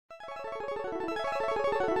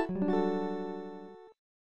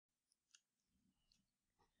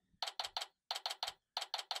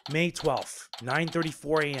May 12th,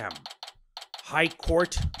 9:34 a.m. High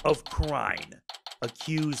Court of Khura'in.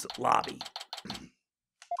 Accused lobby.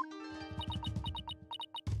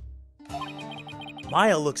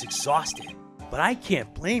 Maya looks exhausted, but I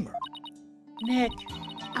can't blame her. Nick,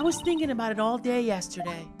 I was thinking about it all day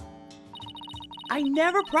yesterday. I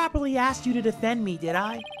never properly asked you to defend me, did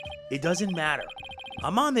I? It doesn't matter.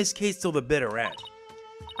 I'm on this case till the bitter end.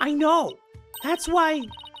 I know. That's why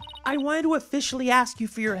I wanted to officially ask you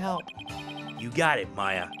for your help. You got it,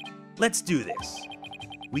 Maya. Let's do this.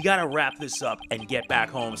 We gotta wrap this up and get back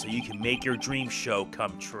home so you can make your dream show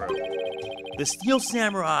come true. The Steel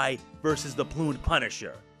Samurai versus the Plumed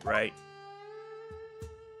Punisher, right?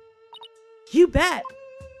 You bet.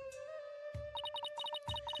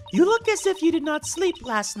 You look as if you did not sleep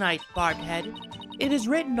last night, Barbhead. It is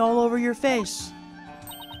written all over your face.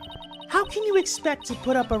 How can you expect to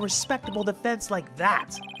put up a respectable defense like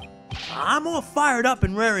that? I'm all fired up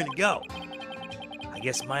and raring to go. I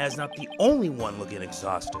guess Maya's not the only one looking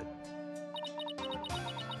exhausted.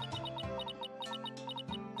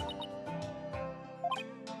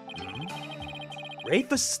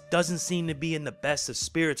 Rafus doesn't seem to be in the best of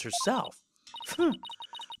spirits herself.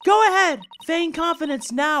 Go ahead, feign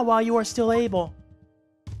confidence now while you are still able.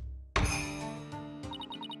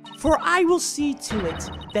 For I will see to it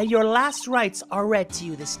that your last rites are read to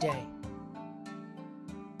you this day.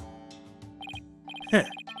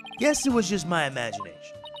 Guess it was just my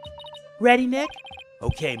imagination. Ready, Nick?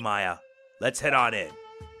 Okay, Maya. Let's head on in.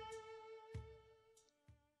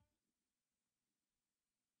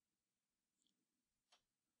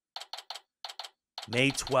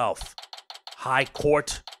 May 12th. High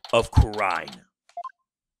Court of Khura'in.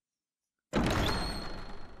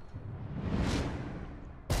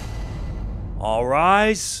 All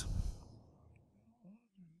rise.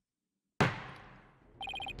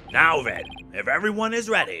 Now then, if everyone is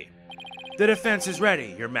ready. The defense is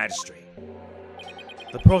ready, Your Majesty.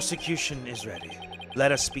 The prosecution is ready.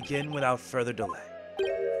 Let us begin without further delay.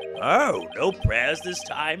 Oh, no prayers this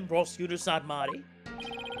time, Prosecutor Sadmati?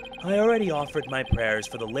 I already offered my prayers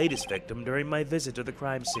for the latest victim during my visit to the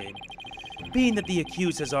crime scene. Being that the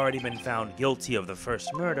accused has already been found guilty of the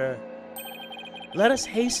first murder, let us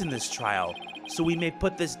hasten this trial so we may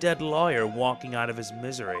put this dead lawyer walking out of his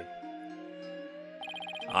misery.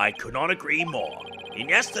 I could not agree more. In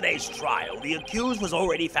yesterday's trial, the accused was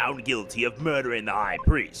already found guilty of murdering the high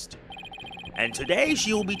priest. And today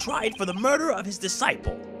she will be tried for the murder of his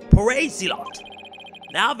disciple, Khura'in.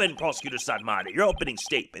 Now then, Prosecutor Sadmati, your opening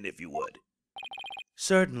statement, if you would.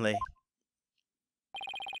 Certainly.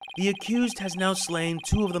 The accused has now slain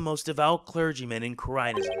two of the most devout clergymen in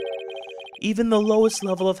Khura'inism. Even the lowest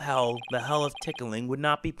level of hell, the hell of tickling, would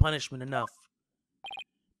not be punishment enough.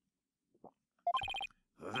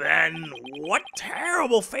 Then, what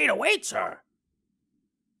terrible fate awaits her?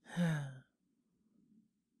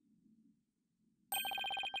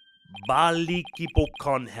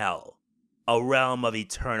 Balikipokon Hell, a realm of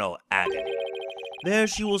eternal agony. There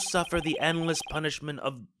she will suffer the endless punishment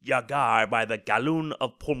of Yagar by the Galoon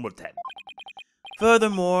of Pulmurten.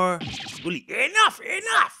 Furthermore,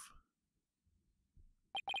 enough!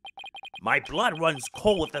 My blood runs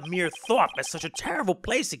cold at the mere thought that such a terrible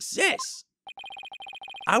place exists.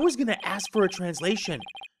 I was gonna ask for a translation,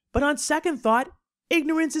 but on second thought,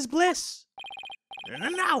 ignorance is bliss.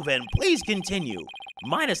 Now then, please continue,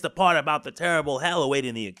 minus the part about the terrible hell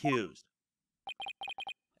awaiting the accused.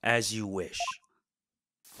 As you wish.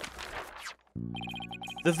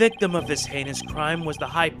 The victim of this heinous crime was the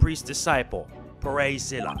high priest's disciple,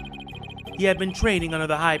 Khura'in. He had been training under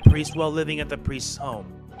the high priest while living at the priest's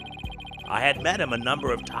home. I had met him a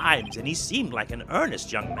number of times, and he seemed like an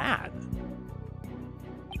earnest young man.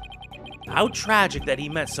 How tragic that he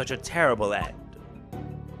met such a terrible end.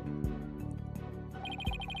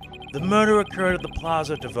 The murder occurred at the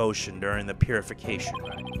Plaza of Devotion during the Purification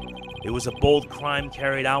Rite. It was a bold crime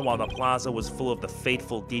carried out while the plaza was full of the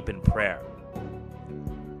faithful deep in prayer.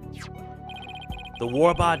 The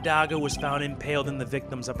Warbot dagger was found impaled in the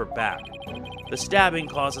victim's upper back. The stabbing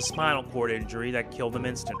caused a spinal cord injury that killed him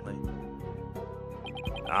instantly.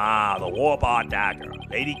 Ah, the Warbot dagger,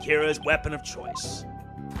 Lady Kira's weapon of choice.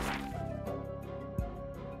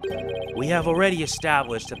 We have already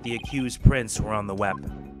established that the accused prints were on the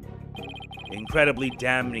weapon. Incredibly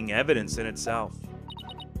damning evidence in itself.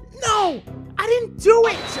 No! I didn't do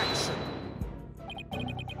it! Objection!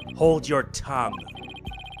 Hold your tongue.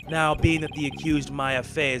 Now, being that the accused Maya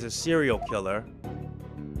Fey is a serial killer,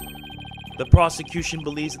 the prosecution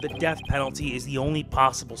believes that the death penalty is the only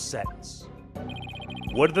possible sentence.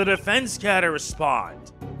 Would the defense care to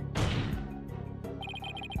respond?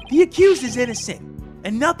 The accused is innocent.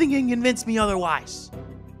 and nothing can convince me otherwise.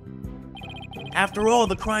 After all,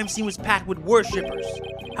 the crime scene was packed with worshippers.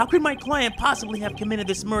 How could my client possibly have committed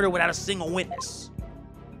this murder without a single witness?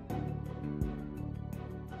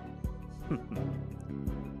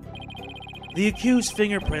 The accused's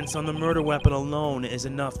fingerprints on the murder weapon alone is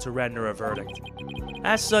enough to render a verdict.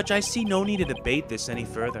 As such, I see no need to debate this any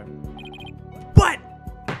further. But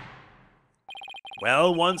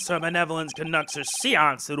Well, once Her Benevolence conducts her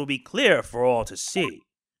seance, it will be clear for all to see.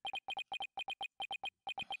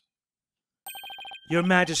 Your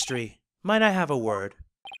Majesty, might I have a word?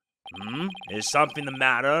 Is something the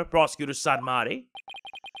matter, Prosecutor Sadmati?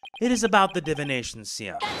 It is about the divination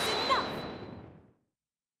seance.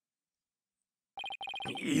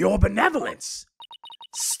 Your Benevolence!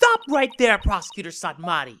 Stop right there, Prosecutor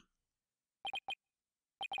Sadmati!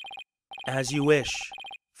 As you wish.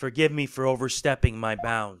 Forgive me for overstepping my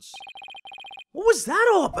bounds. What was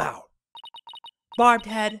that all about? Barbed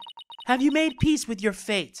Head, have you made peace with your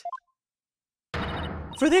fate?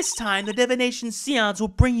 For this time, the divination seance will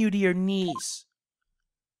bring you to your knees.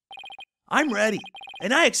 I'm ready,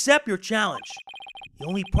 and I accept your challenge. The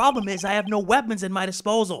only problem is I have no weapons at my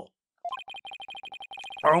disposal.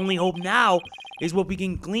 Our only hope now is what we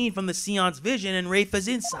can glean from the seance vision and Rafa's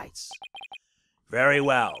insights. Very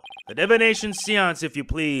well. The divination seance, if you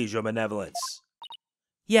please, Your Benevolence.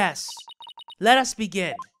 Yes. Let us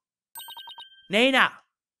begin. Nayuta.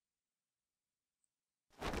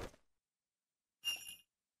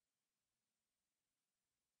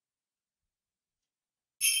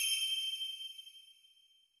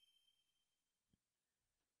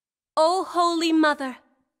 O Holy Mother,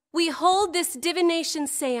 we hold this divination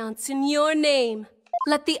seance in your name.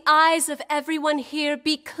 Let the eyes of everyone here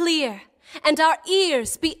be clear, and our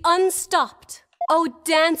ears be unstopped. O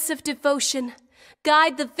dance of devotion,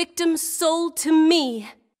 guide the victim's soul to me,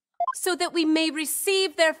 so that we may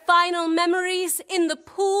receive their final memories in the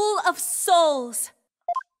pool of souls.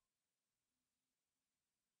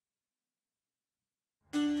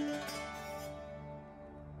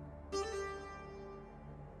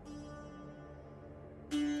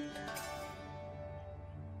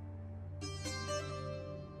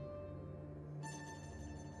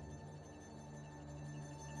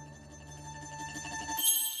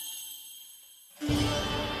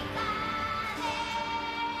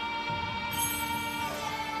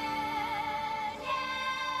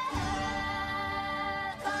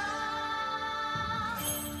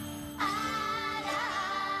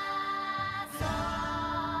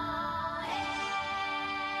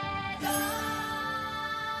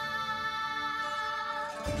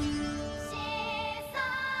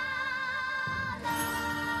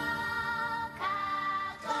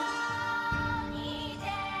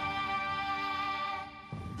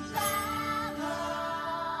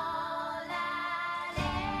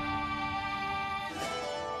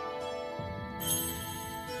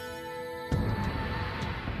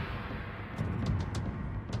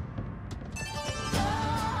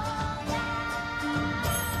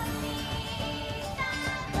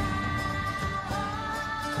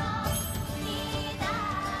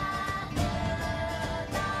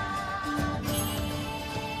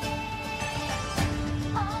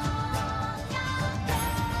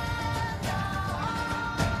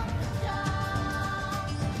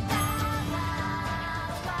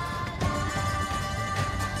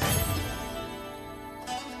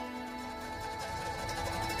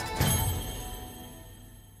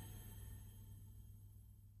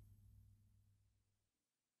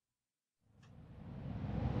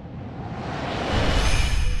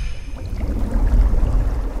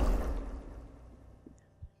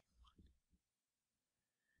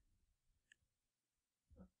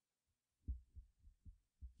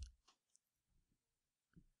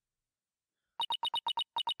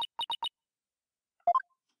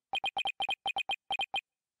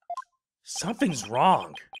 Something's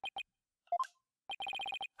wrong.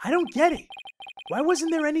 I don't get it. Why wasn't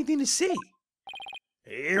there anything to see?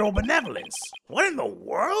 Your Benevolence, what in the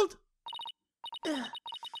world?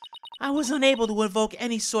 I was unable to evoke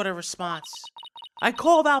any sort of response. I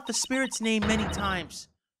called out the spirit's name many times,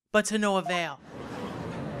 but to no avail.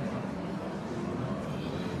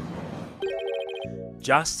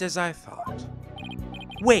 Just as I thought.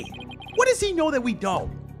 Wait, what does he know that we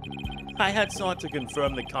don't? I had sought to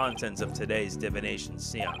confirm the contents of today's divination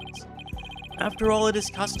seance. After all, it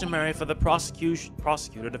is customary for the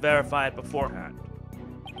prosecutor to verify it beforehand.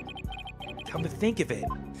 Come to think of it,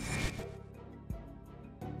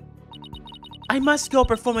 I must go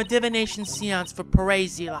perform a divination seance for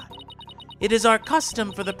Perezila. It is our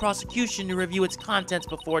custom for the prosecution to review its contents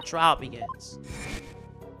before trial begins.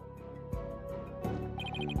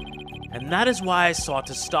 and that is why I sought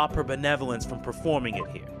to stop her benevolence from performing it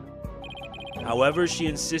here. However, she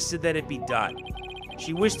insisted that it be done.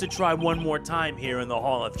 She wished to try one more time here in the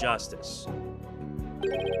Hall of Justice.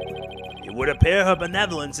 It would appear her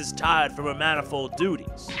benevolence is tired from her manifold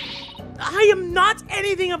duties. I am not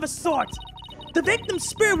anything of a sort. The victim's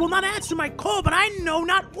spirit will not answer my call, but I know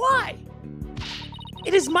not why.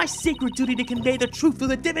 It is my sacred duty to convey the truth through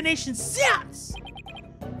the divination seance.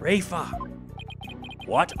 Rafa,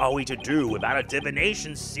 what are we to do without a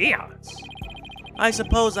divination seance? I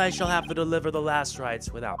suppose I shall have to deliver the last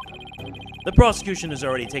rites without them. The prosecution has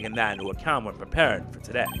already taken that into account when preparing for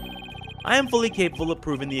today. I am fully capable of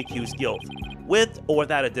proving the accused's guilt, with or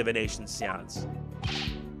without a divination seance.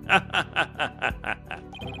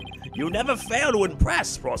 You never fail to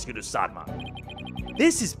impress, Prosecutor Sadma.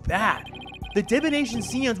 This is bad. The divination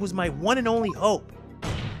seance was my one and only hope.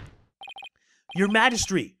 Your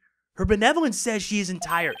Majesty, her benevolence says she isn't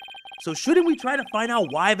tired, so shouldn't we try to find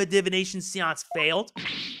out why the divination seance failed?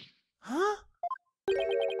 Huh?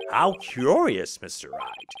 How curious, Mr.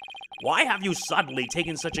 Wright. Why have you suddenly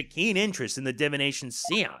taken such a keen interest in the divination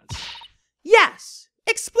seance? Yes,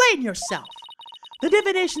 explain yourself. The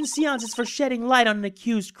divination seance is for shedding light on an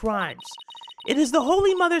accused's crimes. It is the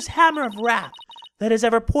Holy Mother's hammer of wrath that is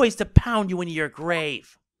ever poised to pound you into your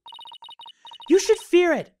grave. You should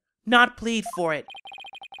fear it, not plead for it.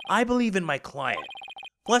 I believe in my client.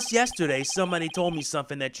 Plus, yesterday, somebody told me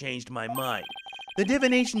something that changed my mind. The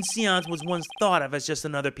divination seance was once thought of as just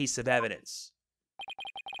another piece of evidence.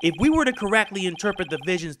 If we were to correctly interpret the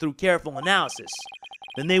visions through careful analysis,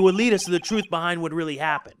 then they would lead us to the truth behind what really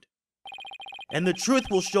happened. And the truth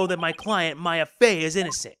will show that my client, Maya Fey, is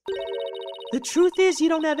innocent. The truth is you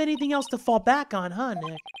don't have anything else to fall back on, huh,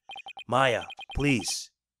 Nick? Maya,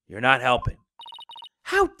 please, you're not helping.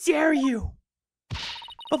 How dare you!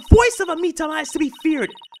 The voice of a Mitama is to be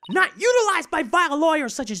feared, not utilized by vile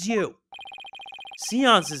lawyers such as you.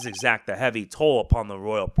 Seances exact a heavy toll upon the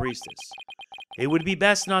royal priestess. It would be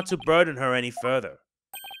best not to burden her any further.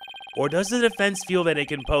 Or does the defense feel that it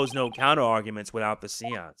can pose no counter-arguments without the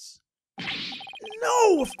seance?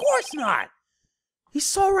 No, of course not! He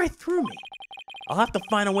saw right through me. I'll have to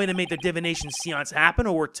find a way to make the divination seance happen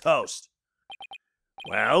or we're toast.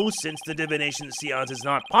 Well, since the divination seance is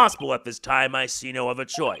not possible at this time, I see no other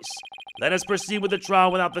choice. Let us proceed with the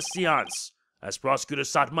trial without the seance, as Prosecutor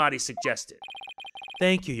Satmari suggested.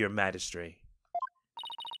 Thank you, Your Majesty.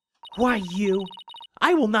 Why,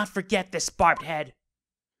 I will not forget this, barbed head.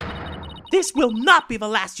 This will not be the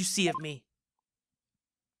last you see of me.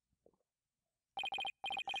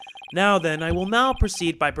 Now then, I will now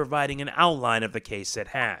proceed by providing an outline of the case at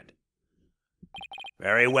hand.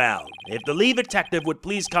 Very well. If the lead detective would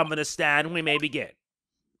please come to the stand, we may begin.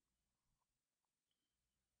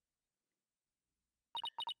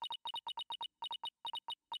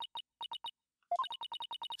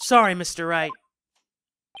 Sorry, Mr. Wright.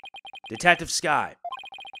 Detective Sky,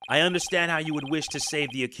 I understand how you would wish to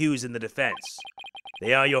save the accused in the defense.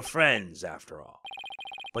 They are your friends, after all.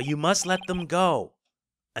 But you must let them go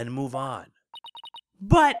and move on.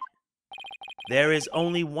 But there is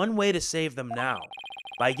only one way to save them now,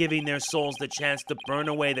 by giving their souls the chance to burn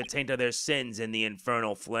away the taint of their sins in the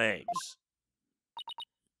infernal flames.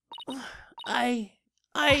 I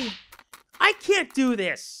can't do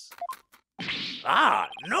this. Ah,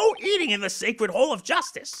 no eating in the sacred hole of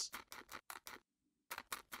justice.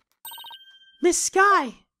 Miss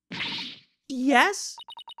Sky. Yes?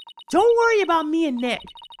 Don't worry about me and Nick.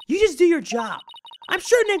 You just do your job. I'm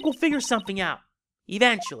sure Nick will figure something out.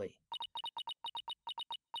 Eventually.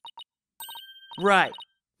 Right.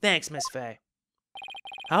 Thanks, Miss Fey.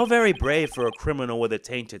 How very brave for a criminal with a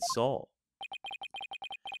tainted soul.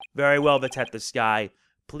 Very well, Detective Sky.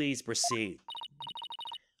 Please proceed.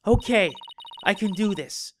 Okay, I can do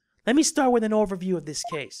this. Let me start with an overview of this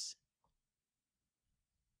case.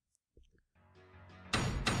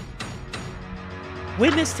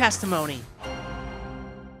 Witness testimony.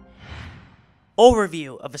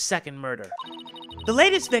 Overview of a second murder. The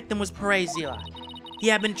latest victim was Pere Zila. He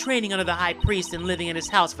had been training under the High Priest and living in his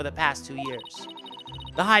house for the past 2 years.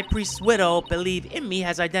 The High Priest's widow, Believe Immi,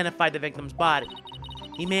 has identified the victim's body.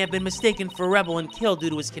 He may have been mistaken for a rebel and killed due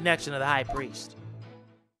to his connection to the High Priest.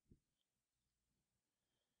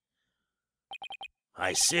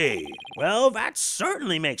 I see. Well, that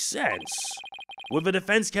certainly makes sense. Would the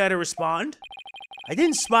defense care to respond? I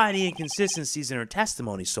didn't spot any inconsistencies in her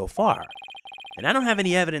testimony so far, and I don't have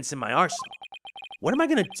any evidence in my arsenal. What am I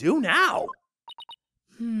gonna do now?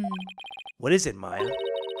 What is it, Maya?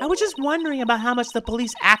 I was just wondering about how much the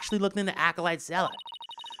police actually looked into Acolyte Zealot,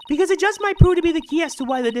 because it just might prove to be the key as to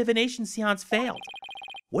why the divination seance failed.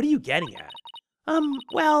 What are you getting at?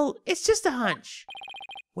 Well, it's just a hunch.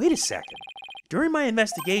 Wait a second. During my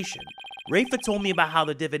investigation, Rafa told me about how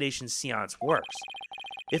the divination seance works.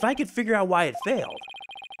 If I could figure out why it failed,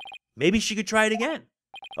 maybe she could try it again.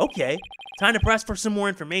 Okay, time to press for some more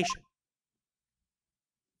information.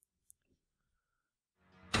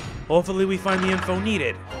 Hopefully we find the info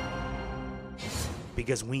needed.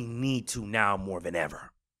 Because we need to now more than ever.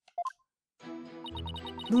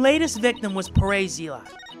 The latest victim was Zealot.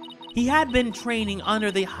 He had been training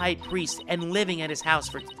under the High Priest and living at his house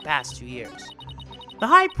for the past 2 years. The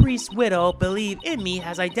High Priest's widow, Believe in Me,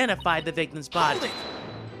 has identified the victim's body.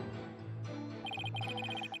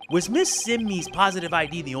 Was Miss Simmi's positive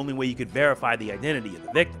ID the only way you could verify the identity of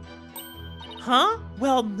the victim? Huh?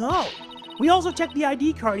 Well, no. We also checked the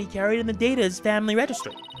ID card he carried in the Data's family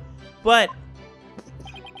registry. But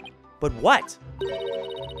what?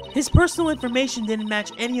 His personal information didn't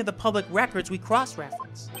match any of the public records we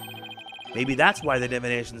cross-referenced. Maybe that's why the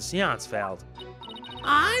divination seance failed.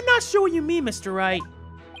 I'm not sure what you mean, Mr. Wright.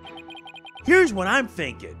 Here's what I'm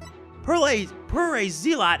thinking.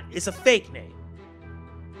 Zealot is a fake name.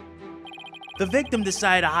 The victim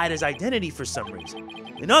decided to hide his identity for some reason.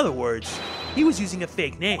 In other words, he was using a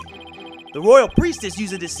fake name. The royal priestess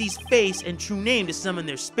used a deceased face and true name to summon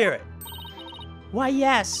their spirit. Why,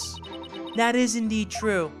 yes. That is indeed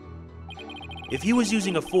true. If he was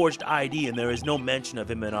using a forged ID and there is no mention of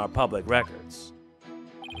him in our public records,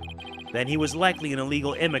 then he was likely an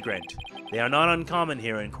illegal immigrant. They are not uncommon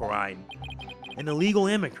here in Khura'in. An illegal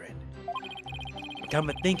immigrant. Come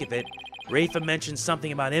to think of it, Rafa mentioned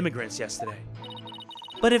something about immigrants yesterday.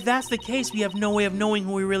 But if that's the case, we have no way of knowing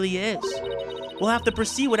who he really is. We'll have to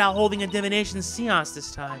proceed without holding a divination seance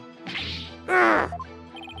this time. I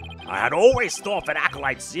had always thought that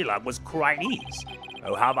Acolyte Zealot was Khura'inese.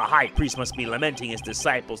 Oh, how the High Priest must be lamenting his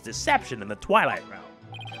disciples' deception in the Twilight Realm.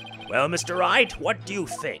 Well, Mr. Wright, what do you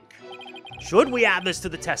think? Should we add this to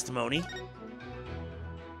the testimony?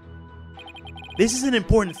 This is an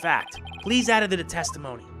important fact. Please add it to the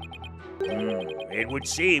testimony. It would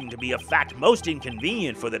seem to be a fact most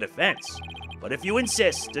inconvenient for the defense. But if you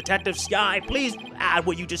insist, Detective Sky, please add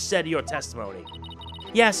what you just said to your testimony.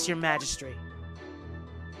 Yes, Your Majesty.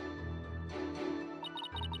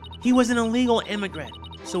 He was an illegal immigrant,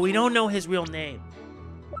 so we don't know his real name.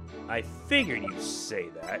 I figured you'd say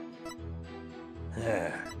that.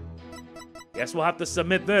 Guess we'll have to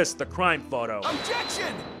submit this, the crime photo.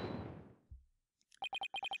 Objection!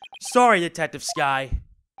 Sorry, Detective Sky,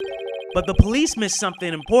 but the police missed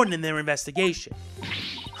something important in their investigation.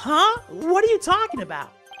 Huh? What are you talking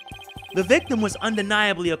about? The victim was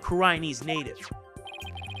undeniably a Khura'inese native,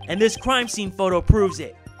 and this crime scene photo proves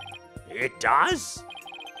it. It does?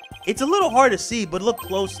 It's a little hard to see, but look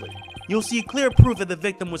closely. You'll see clear proof that the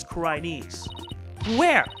victim was Khura'inese.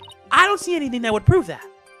 Where? I don't see anything that would prove that.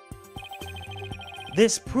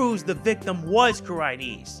 This proves the victim was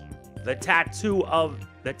Khura'inese. The tattoo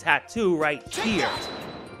right here.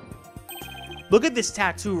 Look at this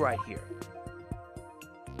tattoo right here.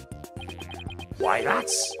 Why,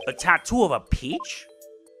 that's a tattoo of a peach?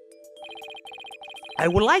 I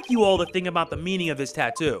would like you all to think about the meaning of this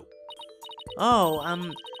tattoo.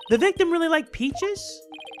 Oh, the victim really liked peaches?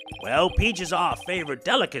 Well, peaches are a favorite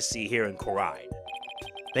delicacy here in Khura'in.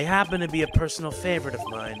 They happen to be a personal favorite of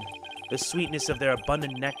mine. The sweetness of their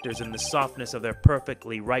abundant nectars and the softness of their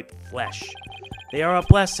perfectly ripe flesh. They are a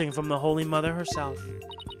blessing from the Holy Mother herself.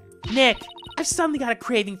 Nick, I've suddenly got a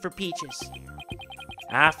craving for peaches.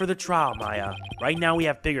 After the trial, Maya. Right now we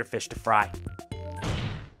have bigger fish to fry.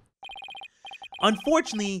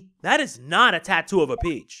 Unfortunately, that is not a tattoo of a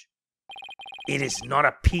peach. It is not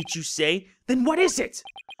a peach, you say? Then what is it?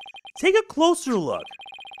 Take a closer look.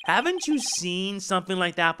 Haven't you seen something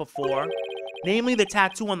like that before? Namely the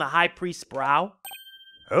tattoo on the High Priest's brow?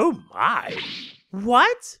 Oh my!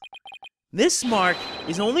 What? This mark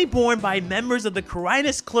is only borne by members of the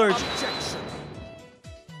Khura'inist clergy. Objection!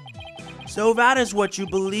 So that is what you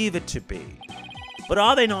believe it to be. But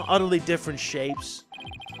are they not utterly different shapes?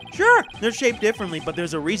 Sure, they're shaped differently, but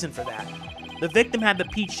there's a reason for that. The victim had the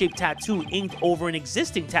peach-shaped tattoo inked over an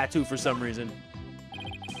existing tattoo for some reason.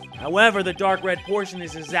 However, the dark red portion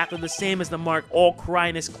is exactly the same as the mark all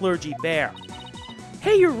Khura'inist clergy bear.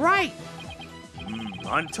 Hey, you're right!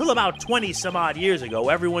 Until about 20 some odd years ago,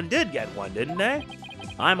 everyone did get one, didn't they?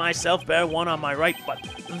 I myself bear one on my right butt.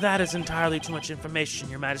 That is entirely too much information,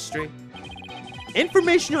 Your Majesty.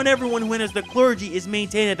 Information on everyone who enters the clergy is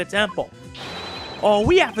maintained at the temple. All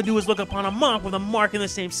we have to do is look upon a monk with a mark in the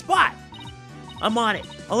same spot. I'm on it.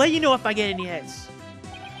 I'll let you know if I get any hits.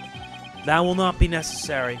 That will not be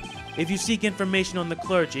necessary. If you seek information on the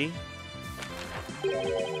clergy,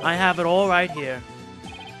 I have it all right here.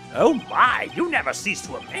 Oh my, you never cease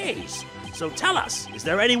to amaze. So tell us, is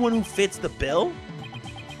there anyone who fits the bill?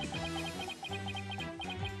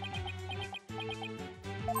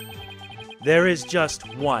 There is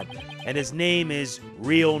just one, and his name is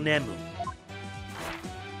Real Nemu.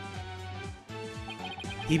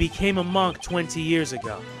 He became a monk 20 years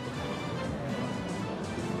ago.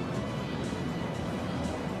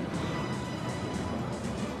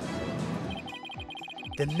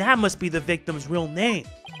 Then that must be the victim's real name.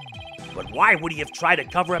 But why would he have tried to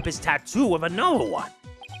cover up his tattoo with another one?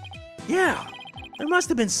 Yeah, there must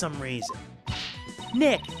have been some reason.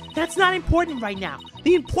 Nick, that's not important right now.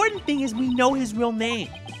 The important thing is we know his real name.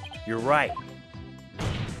 You're right.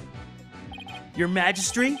 Your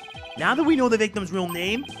Majesty, now that we know the victim's real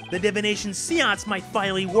name, the divination seance might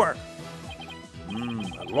finally work.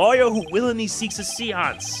 A lawyer who willingly seeks a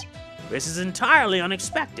seance. This is entirely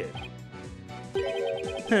unexpected.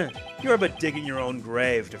 You're but digging your own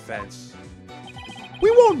grave, Defense. We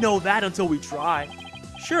won't know that until we try.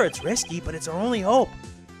 Sure, it's risky, but it's our only hope.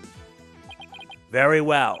 Very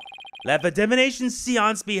well. Let the divination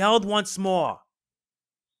seance be held once more.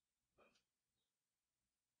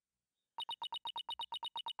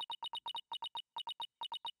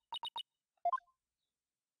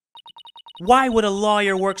 Why would a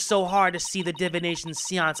lawyer work so hard to see the divination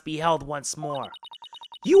seance be held once more?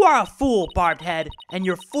 You are a fool, Barbed Head, and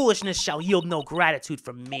your foolishness shall yield no gratitude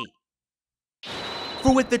from me.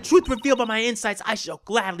 For with the truth revealed by my insights, I shall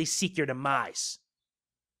gladly seek your demise.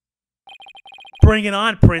 Bring it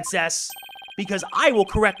on, Princess. Because I will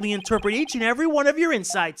correctly interpret each and every one of your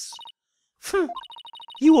insights.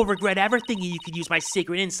 You will regret ever thinking you could use my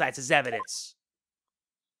sacred insights as evidence.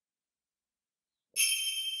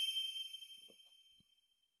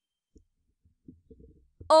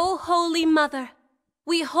 O Holy Mother,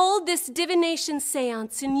 we hold this divination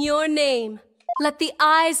seance in your name. Let the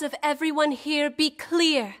eyes of everyone here be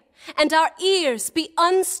clear, and our ears be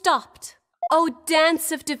unstopped. O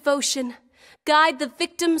dance of devotion, guide the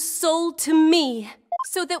victim's soul to me,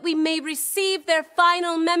 so that we may receive their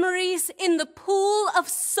final memories in the pool of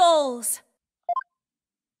souls.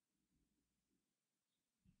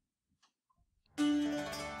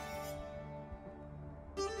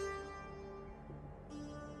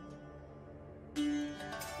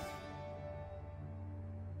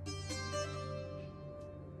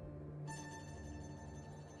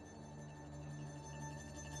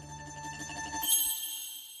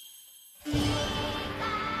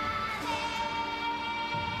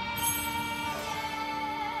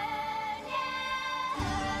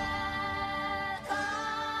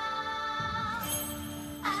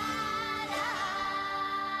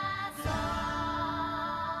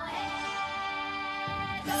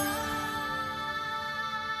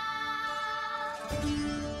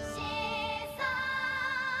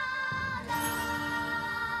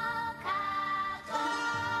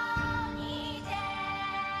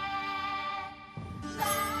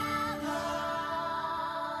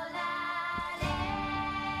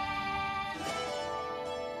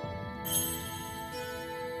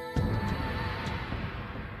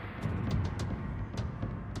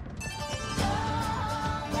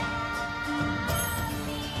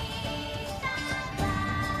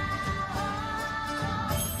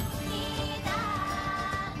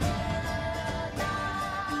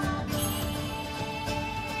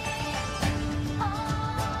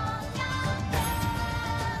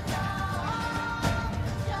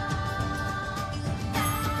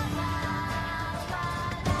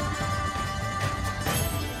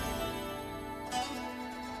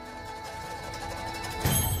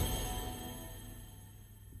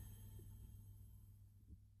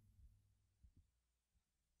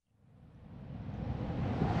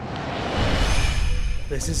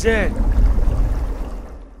 This is it.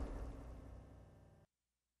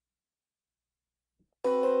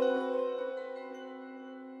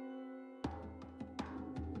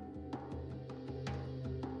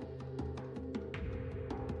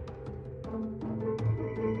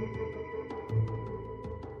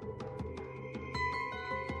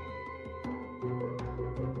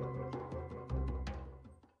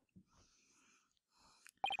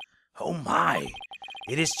 Oh my!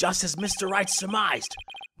 It is just as Mr. Wright surmised.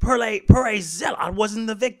 Zealot wasn't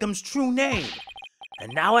the victim's true name.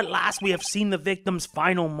 And now at last we have seen the victim's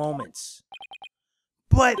final moments.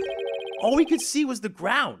 But all we could see was the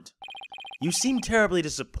ground. You seem terribly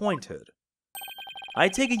disappointed. I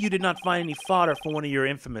take it you did not find any fodder for one of your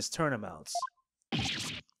infamous turnabouts.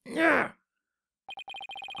 I,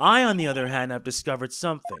 on the other hand, have discovered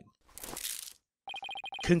something.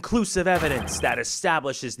 Conclusive evidence that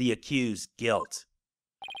establishes the accused's guilt.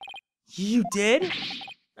 You did?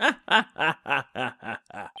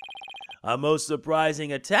 A most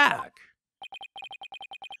surprising attack.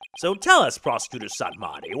 So tell us, Prosecutor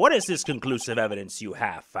Satmati, what is this conclusive evidence you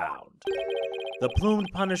have found? The Plumed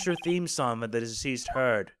Punisher theme song that the deceased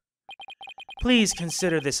heard. Please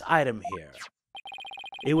consider this item here.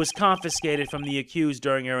 It was confiscated from the accused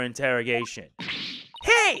during her interrogation.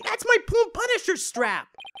 Hey, that's my Plumed Punisher strap!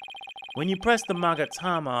 When you press the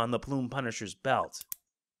Magatama on the Plumed Punisher's belt,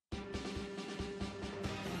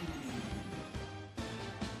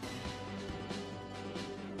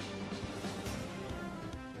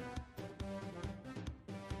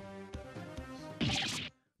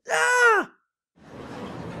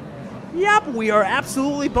 Yep, we are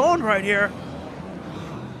absolutely boned right here.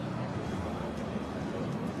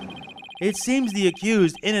 it seems the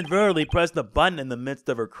accused inadvertently pressed the button in the midst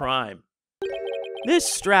of her crime. This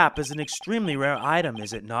strap is an extremely rare item,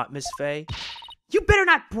 is it not, Miss Faye? You better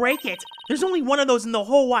not break it! There's only one of those in the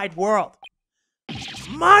whole wide world!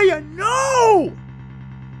 Maya, no!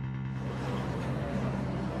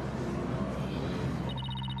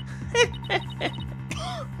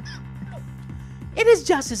 It is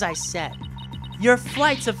just as I said. Your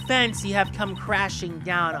flights of fancy have come crashing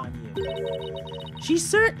down on you. She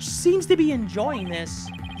seems to be enjoying this.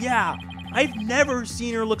 Yeah, I've never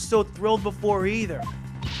seen her look so thrilled before either.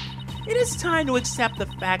 It is time to accept the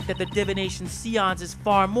fact that the divination seance is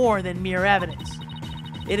far more than mere evidence.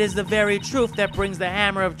 It is the very truth that brings the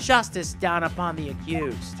hammer of justice down upon the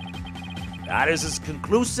accused. That is as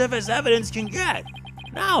conclusive as evidence can get.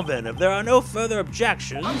 Now then, if there are no further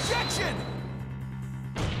objections... Objection!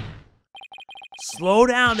 Slow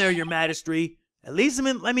down there, Your Majesty. At least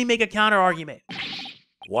let me make a counter-argument.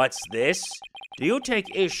 What's this? Do you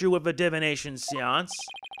take issue with the divination seance?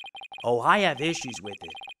 Oh, I have issues with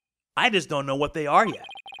it. I just don't know what they are yet.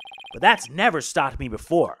 But that's never stopped me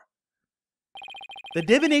before. The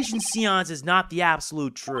divination seance is not the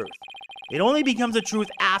absolute truth. It only becomes a truth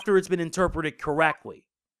after it's been interpreted correctly.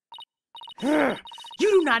 You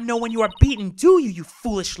do not know when you are beaten, do you, you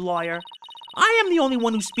foolish lawyer? I am the only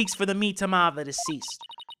one who speaks for the Mitama of the deceased.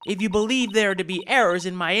 If you believe there to be errors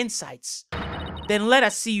in my insights, then let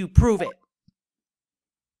us see you prove it.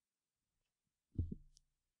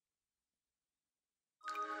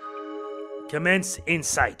 Commence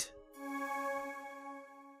insight.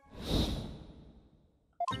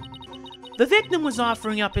 The victim was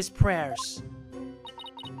offering up his prayers.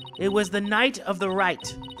 It was the night of the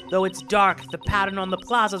rite. Though it's dark, the pattern on the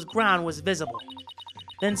plaza's ground was visible.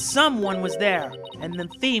 Then someone was there, and the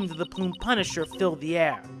theme of the Plumed Punisher filled the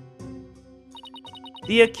air.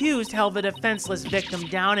 The accused held the defenseless victim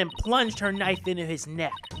down and plunged her knife into his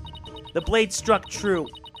neck. The blade struck true,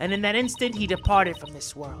 and in that instant he departed from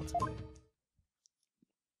this world.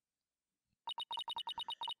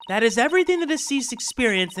 That is everything the deceased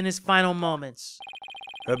experienced in his final moments.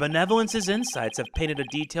 Her benevolence's insights have painted a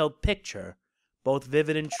detailed picture, both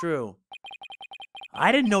vivid and true.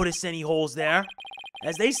 I didn't notice any holes there.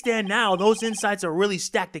 As they stand now, those insights are really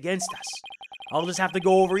stacked against us. I'll just have to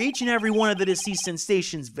go over each and every one of the deceased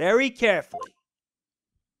sensations very carefully.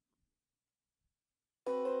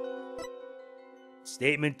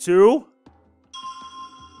 Statement 2.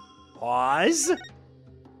 Pause.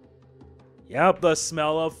 Yep, the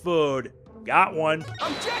smell of food. Got one.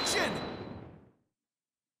 Objection!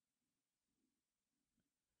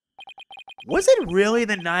 Was it really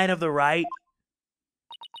the night of the rite?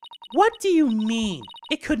 What do you mean?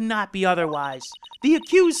 It could not be otherwise. The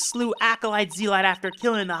accused slew Acolyte Zealot after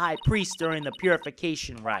killing the High Priest during the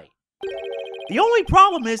purification rite. The only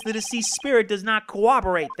problem is the deceased spirit does not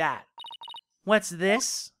corroborate that. What's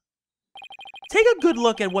this? Take a good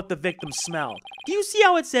look at what the victim smelled. Do you see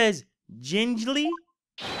how it says, gingerly?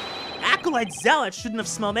 Acolyte Zealot shouldn't have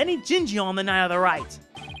smelled any gingy on the night of the rite.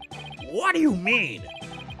 What do you mean?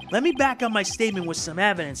 Let me back up my statement with some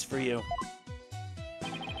evidence for you.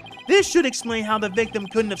 This should explain how the victim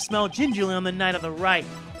couldn't have smelled gingerly on the night of the rite.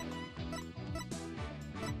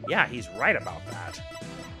 Yeah, he's right about that.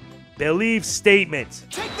 Believe statement.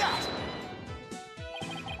 Take that!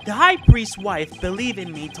 The High Priest's wife, Believe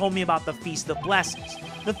in Me, told me about the Feast of Blessings.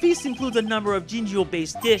 The feast includes a number of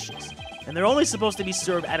gingeal-based dishes, and they're only supposed to be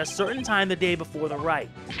served at a certain time the day before the rite.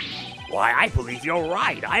 Why, I believe you're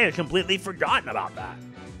right. I had completely forgotten about that.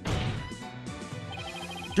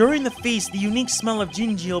 During the feast, the unique smell of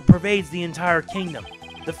gingeal pervades the entire kingdom.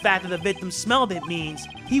 The fact that the victim smelled it means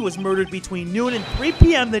he was murdered between noon and 3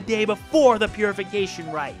 p.m. the day before the purification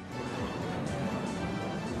rite.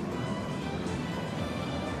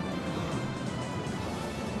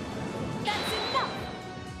 That's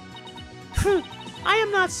enough! I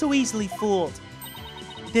am not so easily fooled.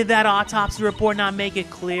 Did that autopsy report not make it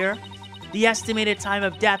clear? The estimated time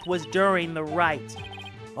of death was during the rite.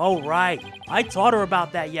 Oh, right. I taught her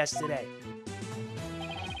about that yesterday.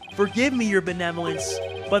 Forgive me, your benevolence,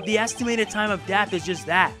 but the estimated time of death is just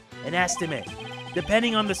that, an estimate.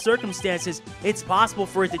 Depending on the circumstances, it's possible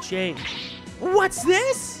for it to change. What's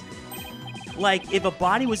this? Like, if a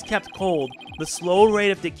body was kept cold, the slow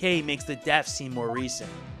rate of decay makes the death seem more recent.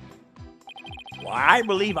 Why, I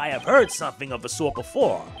believe I have heard something of the sort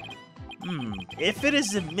before. If it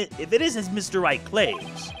is as Mr. Wright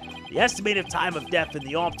claims, the estimated time of death in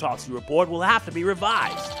the autopsy report will have to be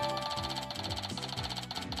revised.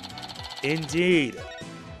 Indeed.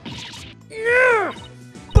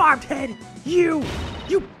 Barbed head, you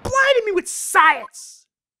blinded me with science!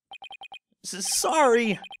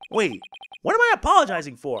 Sorry. Wait, what am I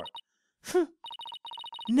apologizing for?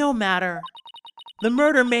 No matter. The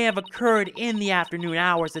murder may have occurred in the afternoon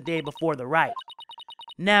hours the day before the rite.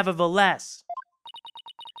 Nevertheless,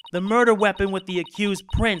 the murder weapon with the accused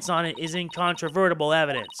prints on it is incontrovertible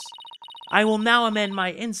evidence. I will now amend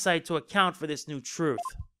my insight to account for this new truth.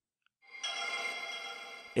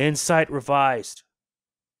 Insight revised.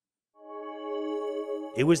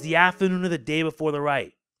 It was the afternoon of the day before the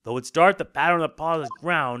rite. Though it's dark, the pattern on the plaza's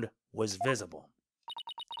ground was visible.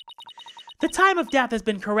 The time of death has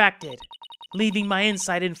been corrected, leaving my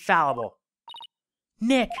insight infallible.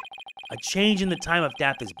 Nick, a change in the time of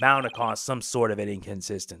death is bound to cause some sort of an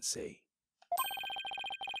inconsistency.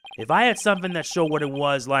 If I had something that showed what it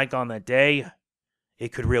was like on that day,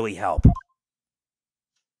 it could really help.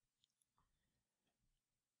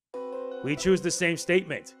 We choose the same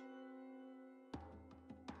statement.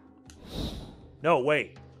 No,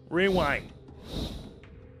 wait. Rewind.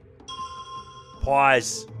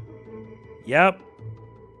 Pause. Yep.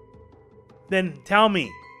 Then tell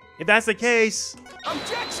me, if that's the case...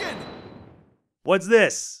 Objection! What's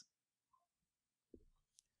this?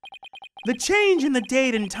 The change in the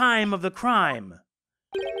date and time of the crime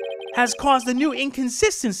has caused a new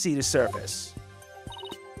inconsistency to surface.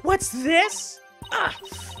 What's this?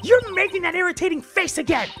 You're making that irritating face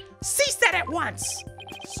again! Cease that at once!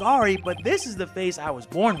 Sorry, but this is the face I was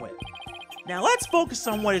born with. Now let's focus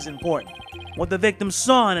on what is important. What the victim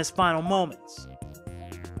saw in his final moments.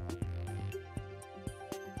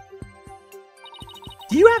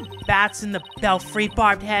 Do you have bats in the belfry,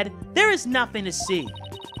 Barbed Head? There is nothing to see.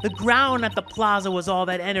 The ground at the plaza was all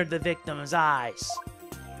that entered the victim's eyes.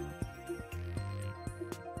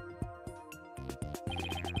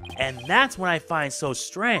 And that's what I find so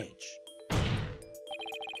strange.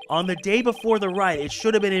 On the day before the rite, it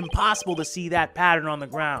should have been impossible to see that pattern on the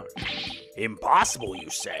ground. Impossible, you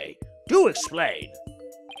say? Do explain.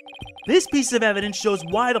 This piece of evidence shows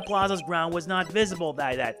why the plaza's ground was not visible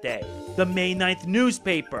by that day. The May 9th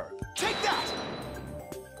newspaper. Take that!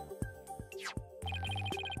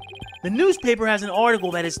 The newspaper has an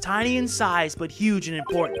article that is tiny in size but huge in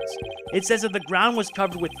importance. It says that the ground was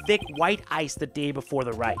covered with thick white ice the day before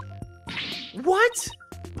the rite. What?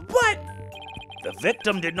 But... The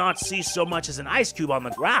victim did not see so much as an ice cube on the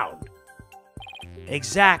ground.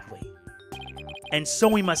 Exactly. And so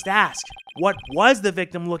we must ask, what was the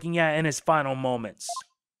victim looking at in his final moments?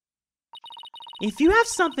 If you have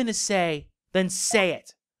something to say, then say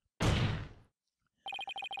it.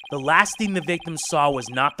 The last thing the victim saw was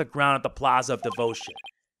not the ground at the Plaza of Devotion.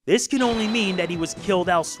 This can only mean that he was killed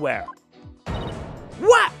elsewhere.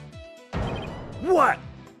 What? What?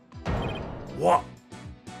 What?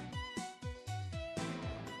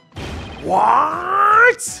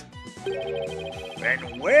 What?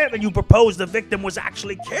 And where do you propose the victim was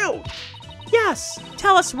actually killed? Yes,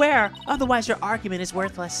 tell us where, otherwise your argument is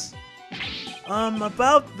worthless.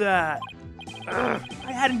 About that...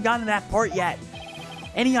 I hadn't gotten to that part yet.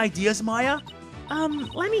 Any ideas, Maya?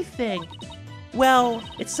 Let me think. Well,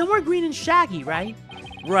 it's somewhere green and shaggy, right?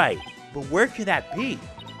 Right, but where could that be?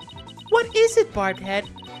 What is it, Barbed Head?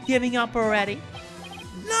 Giving up already?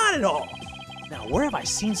 Not at all. Now, where have I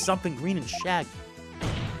seen something green and shaggy?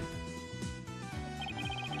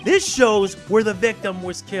 This shows where the victim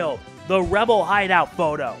was killed. The rebel hideout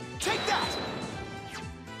photo. Take that!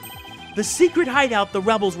 The secret hideout the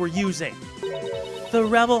rebels were using. The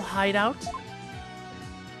rebel hideout?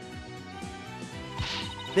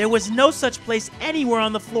 There was no such place anywhere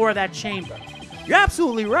on the floor of that chamber. You're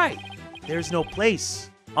absolutely right. There's no place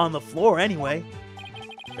on the floor anyway.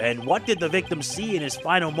 And what did the victim see in his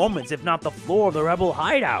final moments if not the floor of the rebel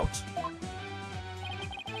hideout?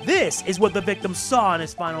 This is what the victim saw in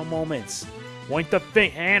his final moments. Point the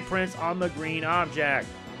handprints on the green object.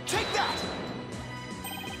 Take that!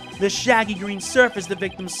 The shaggy green surface the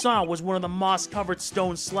victim saw was one of the moss-covered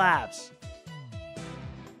stone slabs.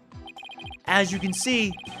 As you can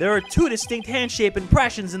see, there are two distinct hand-shaped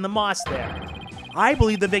impressions in the moss there. I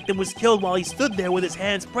believe the victim was killed while he stood there with his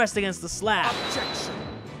hands pressed against the slab. Objection.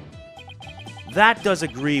 That does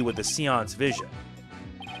agree with the seance vision.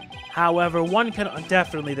 However, one can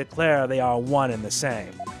definitely declare they are one and the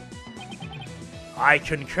same. I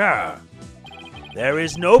concur. There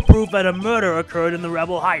is no proof that a murder occurred in the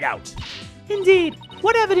rebel hideout. Indeed.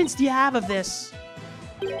 What evidence do you have of this?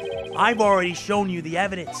 I've already shown you the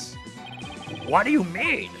evidence. What do you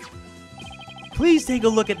mean? Please take a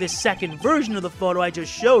look at this second version of the photo I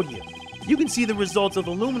just showed you. You can see the results of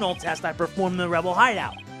the luminol test I performed in the rebel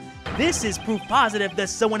hideout. This is proof positive that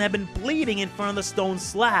someone had been bleeding in front of the stone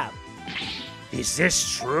slab. Is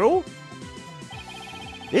this true?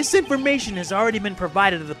 This information has already been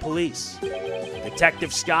provided to the police.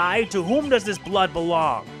 Detective Sky, to whom does this blood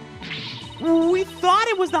belong? We thought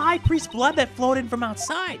it was the High Priest's blood that flowed in from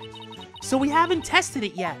outside, so we haven't tested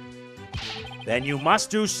it yet. Then you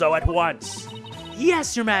must do so at once.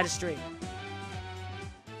 Yes, Your Majesty.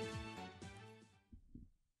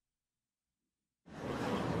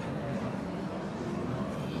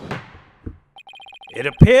 It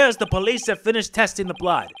appears the police have finished testing the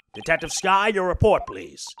blood. Detective Sky, your report,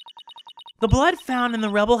 please. The blood found in the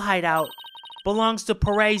rebel hideout belongs to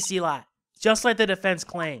Khura'in, just like the defense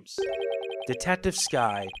claims. Detective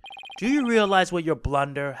Sky, do you realize what your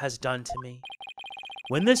blunder has done to me?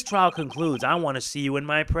 When this trial concludes, I want to see you in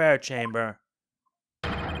my prayer chamber.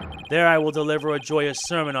 There I will deliver a joyous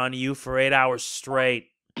sermon on you for 8 hours straight.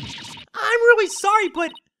 I'm really sorry,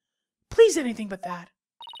 but please anything but that.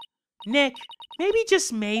 Nick, maybe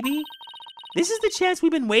just maybe, this is the chance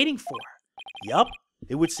we've been waiting for. Yup,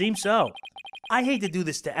 it would seem so. I hate to do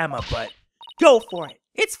this to Emma, but go for it.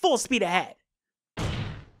 It's full speed ahead.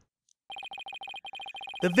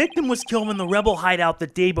 The victim was killed in the rebel hideout the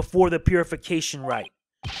day before the purification rite.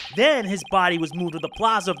 Then his body was moved to the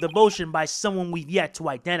Plaza of Devotion by someone we've yet to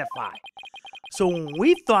identify. So when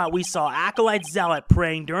we thought we saw Acolyte Zealot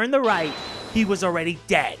praying during the rite, he was already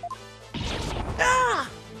dead. Ah!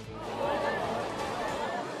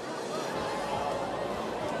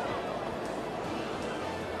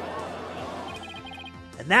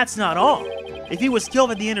 And that's not all. If he was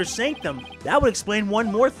killed at the Inner Sanctum, that would explain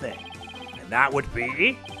one more thing. And that would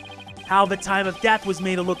be how the time of death was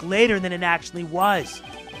made to look later than it actually was,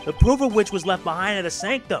 the proof of which was left behind at the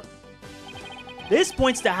sanctum. This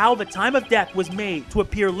points to how the time of death was made to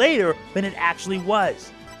appear later than it actually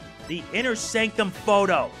was. The Inner Sanctum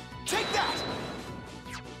photo. Take that!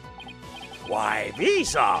 Why,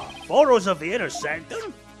 these are photos of the Inner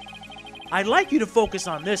Sanctum? I'd like you to focus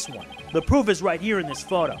on this one. The proof is right here in this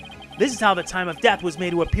photo. This is how the time of death was made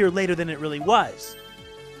to appear later than it really was.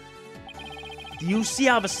 Do you see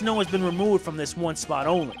how the snow has been removed from this one spot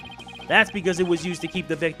only? That's because it was used to keep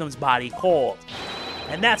the victim's body cold.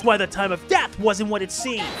 And that's why the time of death wasn't what it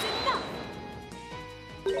seemed.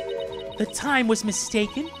 The time was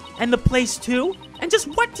mistaken, and the place too? And just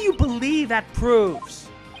what do you believe that proves?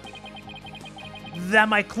 That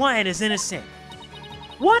my client is innocent.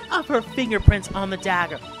 What of her fingerprints on the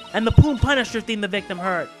dagger, and the Plume Punisher theme the victim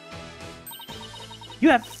heard? You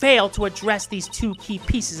have failed to address these two key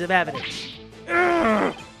pieces of evidence.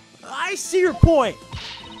 I see your point.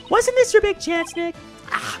 Wasn't this your big chance, Nick?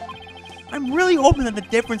 I'm really hoping that the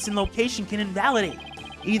difference in location can invalidate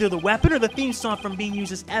either the weapon or the theme song from being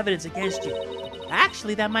used as evidence against you.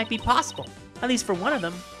 Actually, that might be possible, at least for one of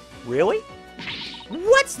them. Really?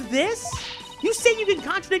 What's this? You say you can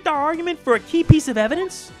contradict our argument for a key piece of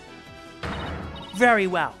evidence? Very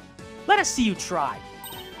well. Let us see you try.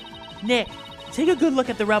 Nick, take a good look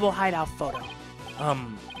at the rebel hideout photo.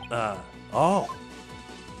 Oh.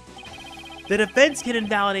 The defense can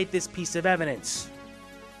invalidate this piece of evidence.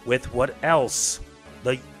 With what else?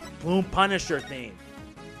 The Plume Punisher theme.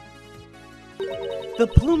 The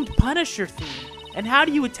Plume Punisher theme? And how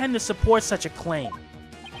do you intend to support such a claim?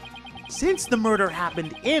 Since the murder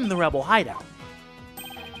happened in the rebel hideout,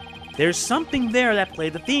 there's something there that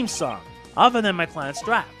played the theme song, other than my client's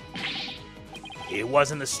strap. It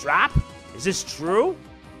wasn't the strap? Is this true?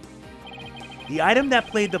 The item that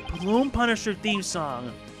played the Plume Punisher theme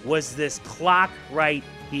song was this clock right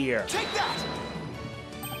here. Take that!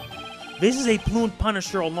 This is a Plume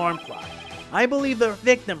Punisher alarm clock. I believe the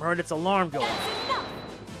victim heard its alarm go off.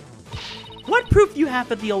 What proof do you have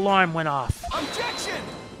that the alarm went off? Objection!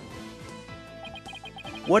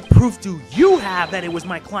 What proof do you have that it was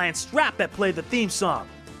my client's strap that played the theme song?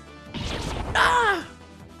 Ah!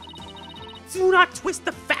 Do not twist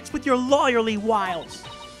the facts with your lawyerly wiles.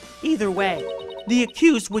 Either way, the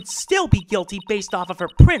accused would still be guilty based off of her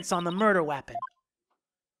prints on the murder weapon.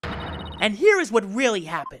 And here is what really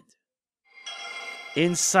happened.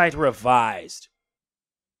 Insight revised.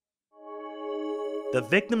 The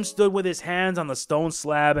victim stood with his hands on the stone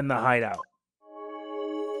slab in the hideout.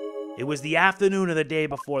 It was the afternoon of the day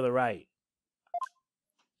before the rite.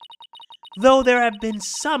 Though there have been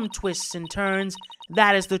some twists and turns,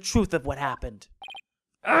 that is the truth of what happened.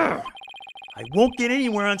 Ugh. I won't get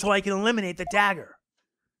anywhere until I can eliminate the dagger.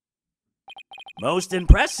 Most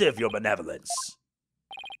impressive, your benevolence.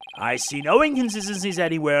 I see no inconsistencies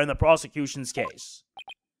anywhere in the prosecution's case.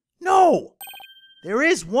 No! There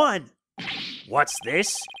is one. What's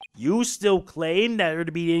this? You still claim that there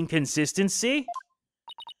to be inconsistency?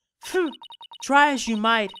 Try as you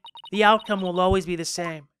might, the outcome will always be the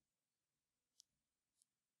same.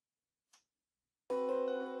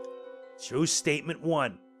 True statement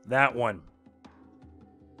 1. That one.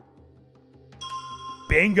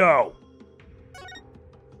 Bingo!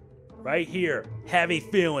 Right here. Heavy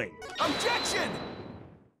feeling. Objection!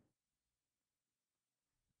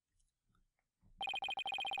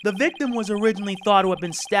 The victim was originally thought to have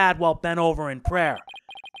been stabbed while bent over in prayer,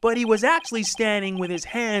 but he was actually standing with his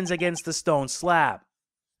hands against the stone slab.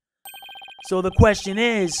 So the question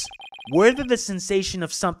is, where did the sensation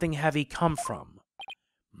of something heavy come from?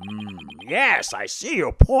 Yes, I see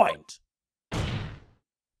your point.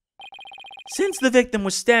 Since the victim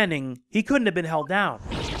was standing, he couldn't have been held down.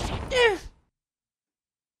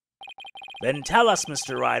 Then tell us,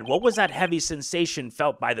 Mr. Wright, what was that heavy sensation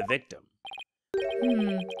felt by the victim?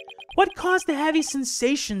 What caused the heavy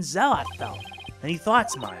sensation Zealot felt? Any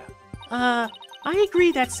thoughts, Maya? I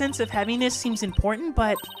agree that sense of heaviness seems important,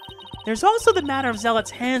 but there's also the matter of Zealot's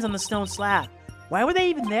hands on the stone slab. Why were they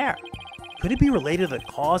even there? Could it be related to the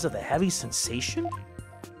cause of the heavy sensation?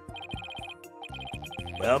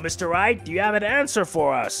 Well, Mr. Wright, do you have an answer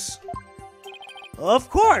for us? Of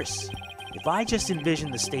course! If I just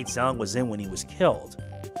envisioned the state Zealot was in when he was killed.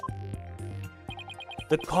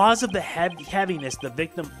 The cause of the heaviness the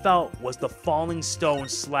victim felt was the falling stone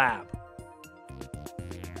slab.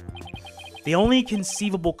 The only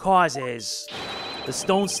conceivable cause is the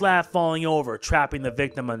stone slab falling over, trapping the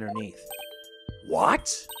victim underneath. What?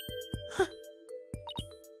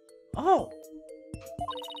 Oh.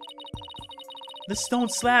 The stone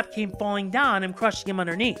slab came falling down and crushing him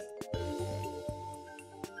underneath.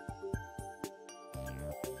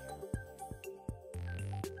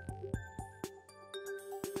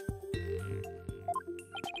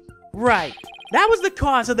 Right. That was the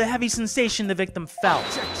cause of the heavy sensation the victim felt.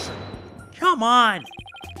 Objection! Come on.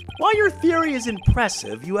 While your theory is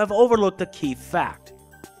impressive, you have overlooked a key fact.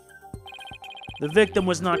 The victim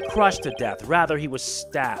was not crushed to death, rather he was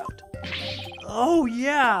stabbed. Oh,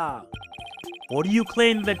 yeah. Or do you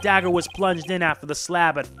claim that the dagger was plunged in after the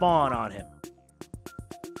slab had fallen on him?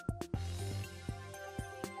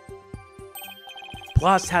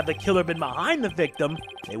 Plus, had the killer been behind the victim,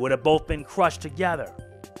 they would have both been crushed together.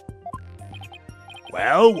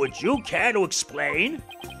 Well, would you care to explain?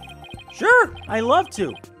 Sure, I love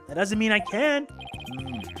to. That doesn't mean I can.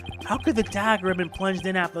 How could the dagger have been plunged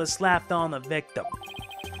in after the slab fell on the victim?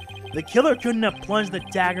 The killer couldn't have plunged the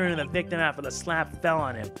dagger into the victim after the slab fell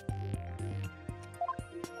on him.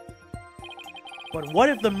 But what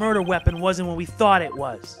if the murder weapon wasn't what we thought it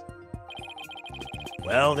was?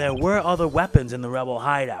 Well, there were other weapons in the rebel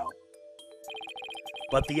hideout.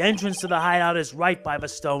 But the entrance to the hideout is right by the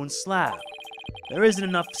stone slab. There isn't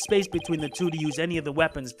enough space between the two to use any of the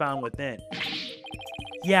weapons found within.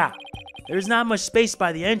 Yeah, there's not much space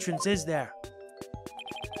by the entrance, is there?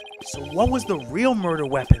 So what was the real murder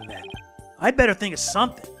weapon then? I better think of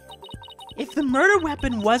something. If the murder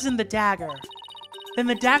weapon wasn't the dagger, then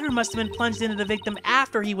the dagger must have been plunged into the victim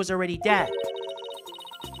after he was already dead.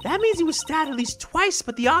 That means he was stabbed at least twice,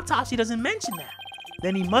 but the autopsy doesn't mention that.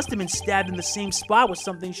 Then he must have been stabbed in the same spot with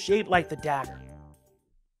something shaped like the dagger.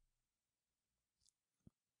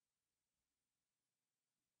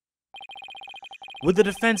 Would the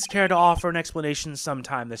defense care to offer an explanation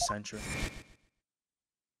sometime this century?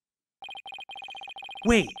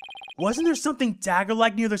 Wait, wasn't there something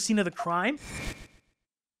dagger-like near the scene of the crime?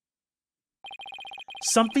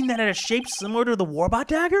 Something that had a shape similar to the Warbot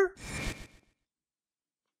dagger?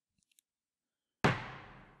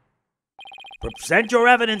 Present your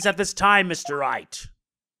evidence at this time, Mr. Wright.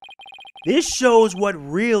 This shows what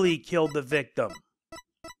really killed the victim.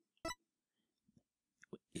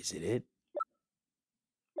 Is it?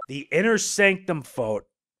 The inner sanctum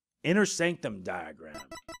diagram.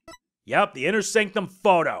 Yep, the inner sanctum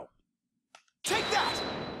photo. Take that!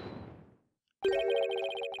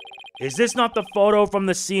 Is this not the photo from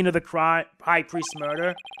the scene of the high priest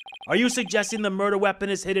murder? Are you suggesting the murder weapon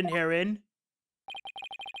is hidden herein?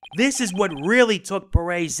 This is what really took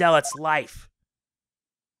Pere Zealot's life.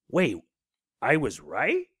 Wait, I was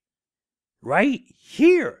right? Right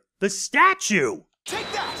here, the statue!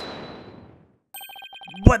 Take that!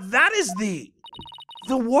 But that is the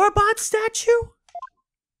Warbot statue?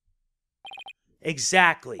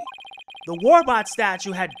 Exactly. The Warbot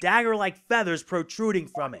statue had dagger-like feathers protruding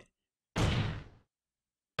from it.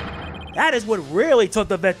 That is what really took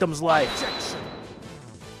the victim's life.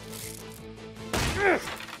 Objection.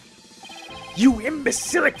 You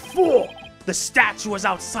imbecilic fool! The statue was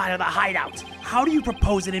outside of the hideout. How do you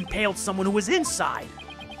propose it impaled someone who was inside?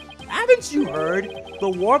 Haven't you heard? The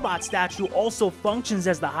Warbot statue also functions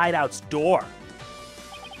as the hideout's door.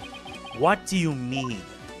 What do you mean?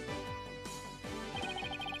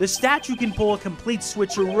 The statue can pull a complete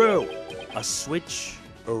switcheroo. A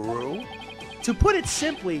switcheroo? To put it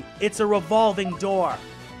simply, it's a revolving door.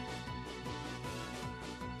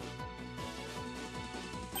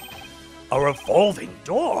 A revolving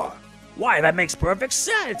door? Why, that makes perfect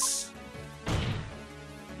sense.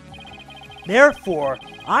 Therefore,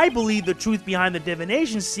 I believe the truth behind the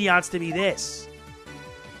divination seance to be this.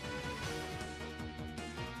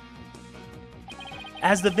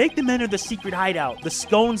 As the victim entered the secret hideout, the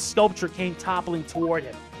stone sculpture came toppling toward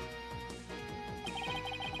him.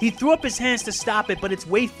 He threw up his hands to stop it, but its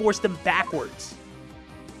weight forced him backwards.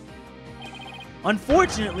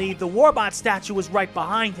 Unfortunately, the Warbot statue was right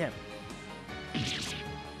behind him.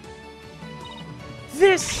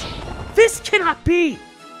 This cannot be!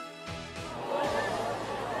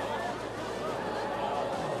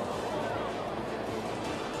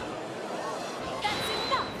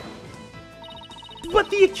 But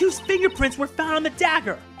the accused's fingerprints were found on the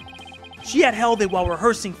dagger. She had held it while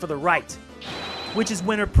rehearsing for the rite, which is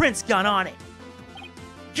when her prints got on it.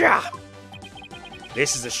 Gah!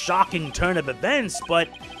 This is a shocking turn of events, but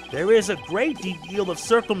there is a great deal of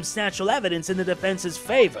circumstantial evidence in the defense's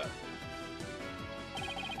favor.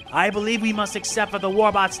 I believe we must accept that the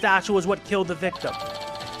Warbot statue was what killed the victim.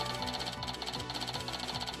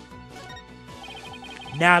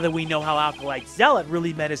 Now that we know how Acolyte Zealot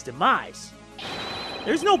really met his demise,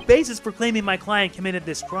 there's no basis for claiming my client committed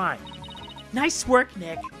this crime. Nice work,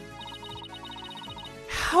 Nick.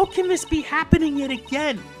 How can this be happening yet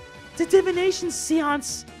again? The divination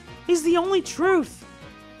seance is the only truth.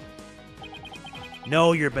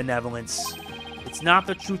 No, your benevolence. It's not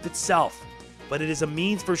the truth itself, but it is a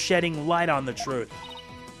means for shedding light on the truth.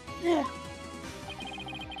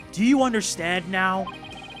 Do you understand now?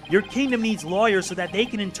 Your kingdom needs lawyers so that they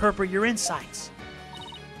can interpret your insights.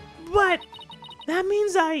 But that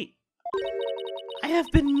means I have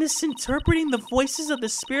been misinterpreting the voices of the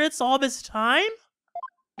spirits all this time?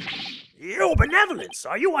 Your benevolence,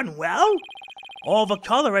 are you unwell? All the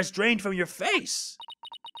color has drained from your face.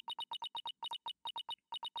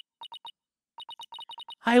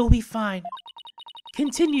 I will be fine.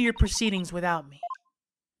 Continue your proceedings without me.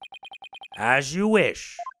 As you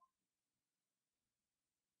wish.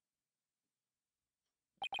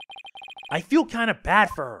 I feel kind of bad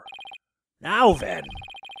for her. Now then,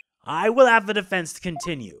 I will have the defense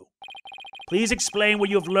continue. Please explain what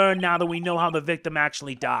you have learned now that we know how the victim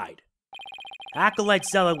actually died. Acolyte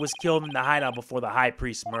Zealot was killed in the hideout before the High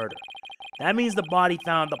Priest's murder. That means the body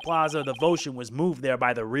found at the Plaza of Devotion was moved there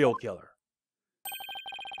by the real killer.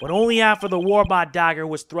 But only after the Warbot dagger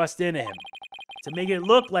was thrust into him, to make it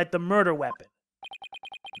look like the murder weapon.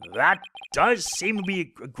 That does seem to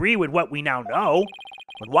agree with what we now know,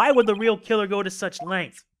 but why would the real killer go to such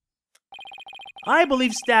length? I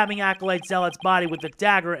believe stabbing Acolyte Zealot's body with the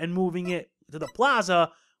dagger and moving it to the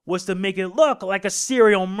plaza was to make it look like a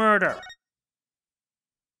serial murder.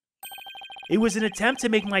 It was an attempt to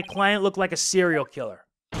make my client look like a serial killer.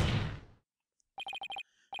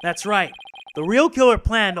 That's right. The real killer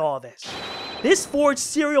planned all this. This forged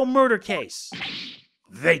serial murder case.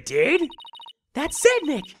 They did? That's it,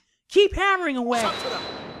 Nick. Keep hammering away.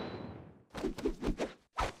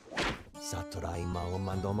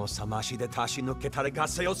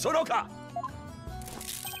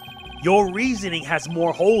 Your reasoning has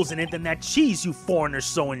more holes in it than that cheese you foreigners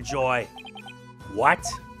so enjoy. What?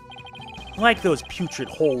 Like those putrid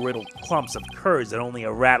hole-riddled clumps of curds that only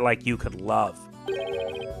a rat like you could love.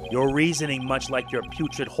 Your reasoning, much like your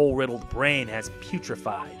putrid hole-riddled brain, has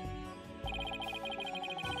putrefied.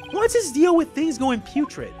 What's his deal with things going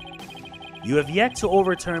putrid? You have yet to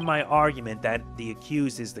overturn my argument that the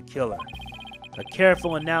accused is the killer. A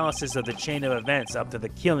careful analysis of the chain of events up to the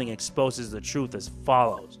killing exposes the truth as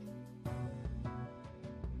follows.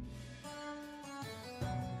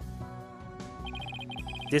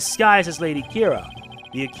 Disguised as Lady Kira,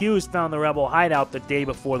 the accused found the rebel hideout the day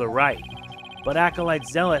before the rite, but Acolyte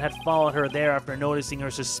Zealot had followed her there after noticing her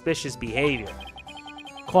suspicious behavior.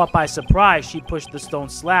 Caught by surprise, she pushed the stone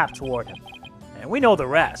slab toward him. And we know the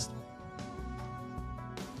rest.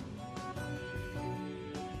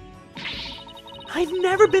 I've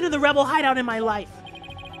never been in the rebel hideout in my life.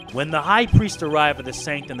 When the high priest arrived at the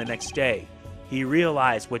sanctum the next day, he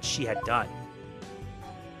realized what she had done.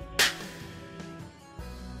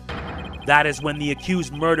 That is when the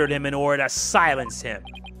accused murdered him in order to silence him.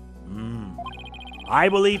 I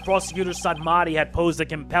believe Prosecutor Sadmati had posed a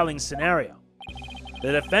compelling scenario.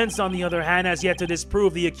 The defense, on the other hand, has yet to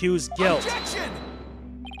disprove the accused's guilt. Objection!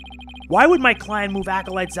 Why would my client move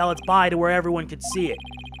Acolyte Zealot's body to where everyone could see it?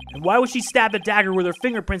 And why would she stab the dagger with her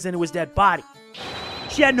fingerprints into his dead body?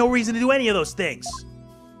 She had no reason to do any of those things.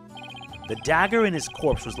 The dagger in his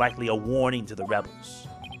corpse was likely a warning to the rebels.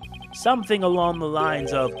 Something along the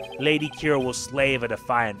lines of, Lady Kira will slay the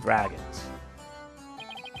defiant dragons.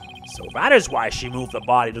 So that is why she moved the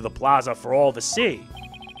body to the plaza for all to see.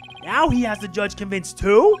 Now he has the judge convinced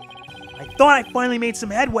too? I thought I finally made some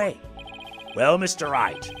headway. Well, Mr.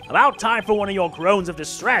 Wright, about time for one of your groans of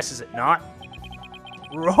distress, is it not?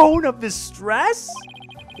 Groan of distress?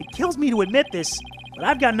 It kills me to admit this, but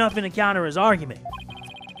I've got nothing to counter his argument.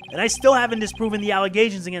 And I still haven't disproven the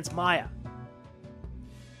allegations against Maya.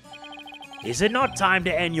 Is it not time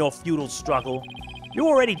to end your feudal struggle? You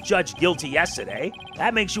already judged guilty yesterday.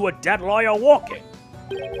 That makes you a dead lawyer walking.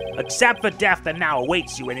 Accept the death that now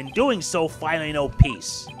awaits you, and in doing so, finally know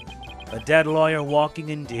peace. A dead lawyer walking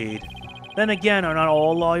indeed. Then again, are not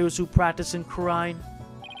all lawyers who practice in Khura'in?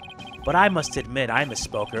 But I must admit, I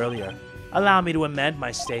misspoke earlier. Allow me to amend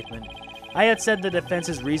my statement. I had said the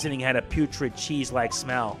defense's reasoning had a putrid cheese-like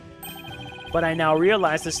smell. But I now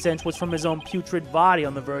realize the stench was from his own putrid body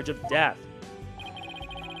on the verge of death.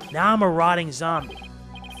 Now I'm a rotting zombie.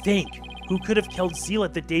 Think, who could have killed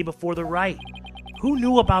Zealot the day before the Rite? Who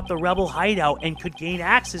knew about the rebel hideout and could gain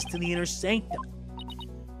access to the inner sanctum?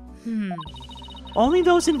 Only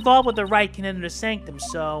those involved with the Rite can enter the sanctum,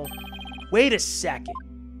 so... Wait a second.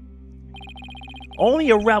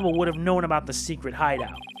 Only a rebel would have known about the secret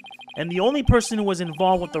hideout. And the only person who was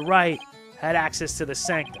involved with the Rite had access to the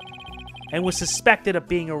sanctum. And was suspected of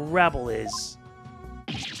being a rebel is...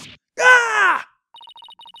 Ah!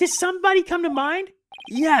 Did somebody come to mind?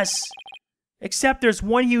 Yes. Except there's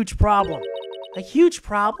one huge problem. A huge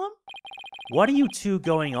problem? What are you two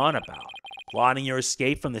going on about? Plotting your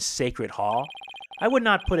escape from the sacred hall? I would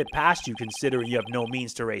not put it past you, considering you have no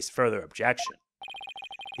means to raise further objection.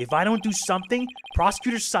 If I don't do something,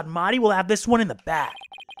 Prosecutor Sadmati will have this one in the bag.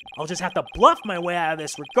 I'll just have to bluff my way out of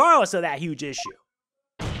this regardless of that huge issue.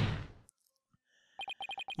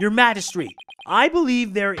 Your Majesty, I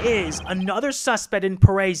believe there is another suspect in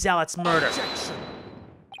Pere Zealot's murder. Objection!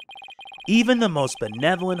 Even the most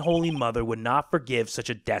benevolent Holy Mother would not forgive such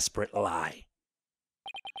a desperate lie.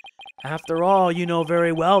 After all, you know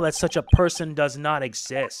very well that such a person does not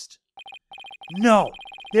exist. No,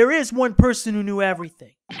 there is one person who knew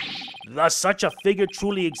everything. Does such a figure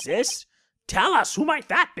truly exist? Tell us, who might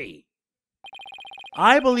that be?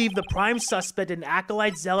 I believe the prime suspect in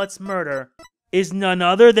Acolyte Zealot's murder is none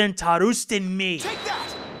other than Tarustin me. Take that!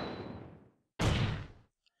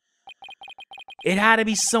 It had to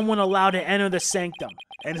be someone allowed to enter the sanctum,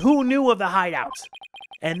 and who knew of the hideout?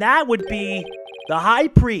 And that would be the High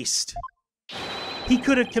Priest. He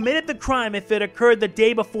could have committed the crime if it occurred the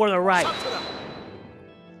day before the Rite.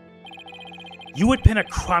 You would pin a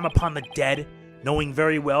crime upon the dead, knowing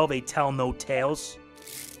very well they tell no tales?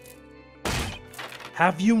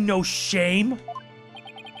 Have you no shame?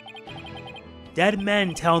 Dead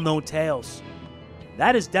men tell no tales.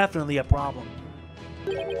 That is definitely a problem.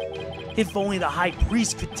 If only the High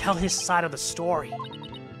Priest could tell his side of the story.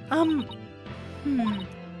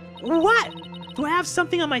 What? Do I have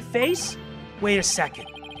something on my face? Wait a second.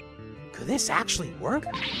 Could this actually work?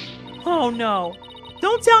 Oh no.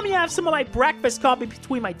 Don't tell me I have some of my breakfast coffee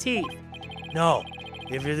between my teeth. No.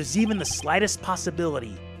 If there's even the slightest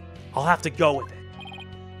possibility, I'll have to go with it.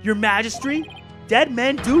 Your Majesty, dead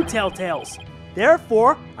men do tell tales.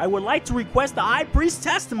 Therefore, I would like to request the High Priest's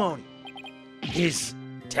testimony. His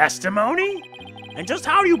testimony? And just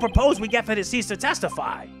how do you propose we get the deceased to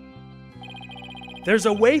testify? There's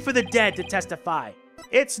a way for the dead to testify.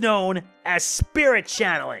 It's known as spirit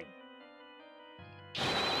channeling.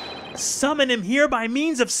 Summon him here by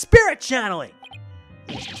means of spirit channeling.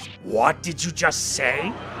 What did you just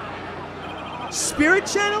say? Spirit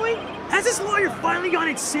channeling? Has this lawyer finally gone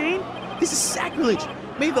insane? This is sacrilege.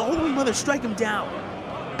 May the Holy Mother strike him down.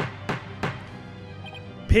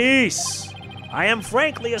 Peace. I am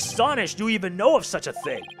frankly astonished you even know of such a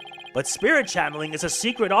thing. But spirit channeling is a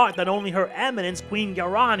secret art that only Her Eminence Queen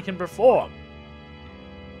Garan can perform.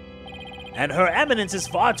 and Her Eminence is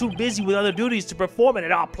far too busy with other duties to perform it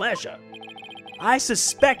at our pleasure. I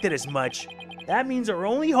suspected as much. That means our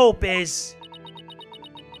only hope is...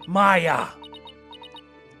 Maya.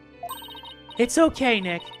 It's okay,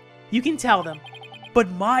 Nick. You can tell them. But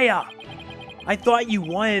Maya, I thought you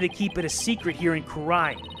wanted to keep it a secret here in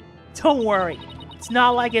Khura'in. Don't worry. It's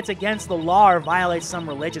not like it's against the law or violates some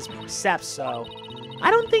religious precepts, so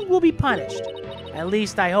I don't think we'll be punished. At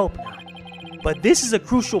least I hope not. But this is a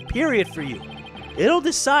crucial period for you. It'll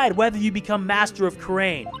decide whether you become Master of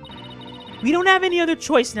Khura'in. We don't have any other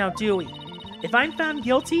choice now, do we? If I'm found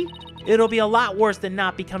guilty, it'll be a lot worse than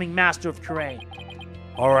not becoming Master of Khura'in.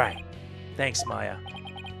 Alright. Thanks, Maya.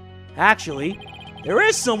 Actually, there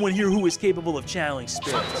is someone here who is capable of channeling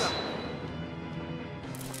spirits.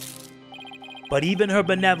 But even Her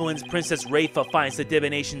Benevolence, Princess Rafa, finds the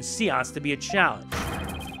divination seance to be a challenge.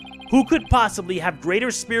 Who could possibly have greater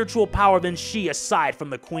spiritual power than she aside from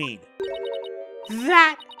the Queen?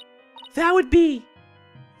 That would be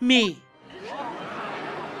me.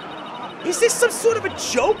 Is this some sort of a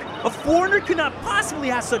joke? A foreigner could not possibly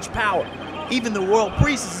have such power. Even the royal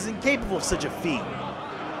priestess is incapable of such a feat.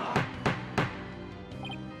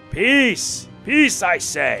 Peace! Peace, I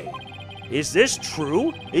say! Is this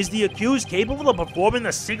true? Is the accused capable of performing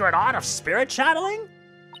the secret art of spirit channeling?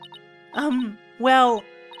 Well,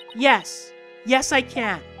 yes. Yes, I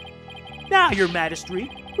can. Now, Your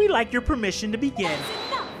Majesty, we'd like your permission to begin.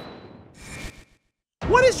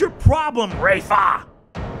 What is your problem, Rafa?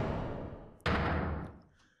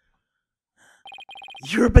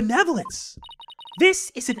 Your Benevolence!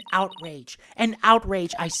 This is an outrage. An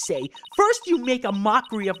outrage, I say. First you make a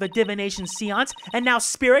mockery of the divination seance, and now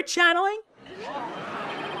spirit channeling?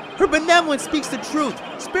 Her Benevolence speaks the truth.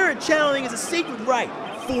 Spirit channeling is a sacred rite.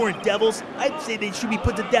 Foreign devils, I'd say they should be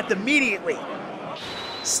put to death immediately.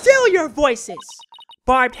 Still your voices!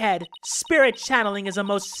 Barbed head, spirit channeling is the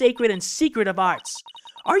most sacred and secret of arts.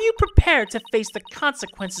 Are you prepared to face the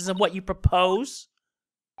consequences of what you propose?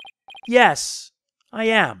 Yes, I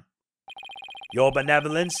am. Your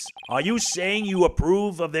Benevolence, are you saying you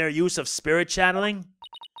approve of their use of spirit channeling?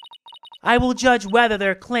 I will judge whether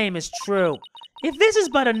their claim is true. If this is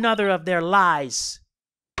but another of their lies,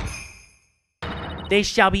 they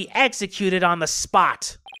shall be executed on the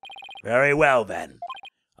spot. Very well, then.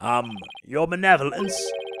 Your Benevolence,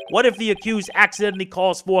 what if the accused accidentally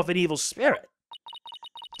calls forth an evil spirit?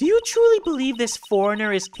 Do you truly believe this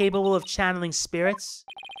foreigner is capable of channeling spirits?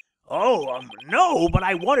 Oh, no, but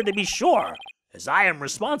I wanted to be sure, as I am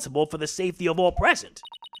responsible for the safety of all present.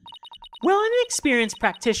 Well, an inexperienced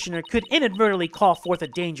practitioner could inadvertently call forth a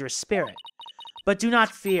dangerous spirit. But do not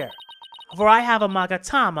fear, for I have a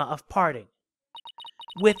Magatama of parting.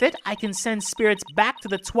 With it, I can send spirits back to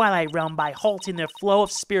the Twilight Realm by halting their flow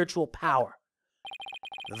of spiritual power.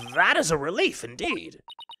 That is a relief, indeed.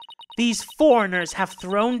 These foreigners have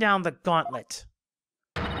thrown down the gauntlet.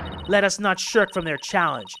 Let us not shirk from their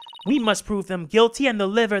challenge. We must prove them guilty and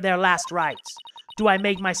deliver their last rites. Do I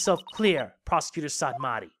make myself clear, Prosecutor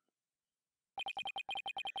Sadmati?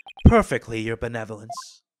 Perfectly, Your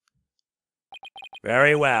Benevolence.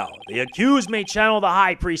 Very well. The accused may channel the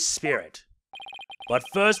High Priest's spirit. But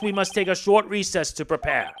first, we must take a short recess to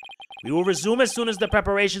prepare. We will resume as soon as the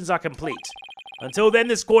preparations are complete. Until then,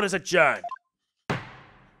 this court is adjourned.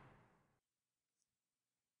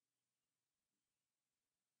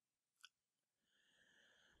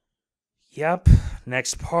 Yep,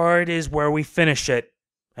 next part is where we finish it.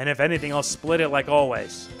 And if anything, I'll split it like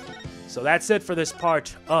always. So that's it for this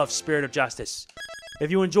part of Spirit of Justice. If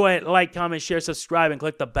you enjoy it, like, comment, share, subscribe, and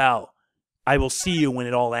click the bell. I will see you when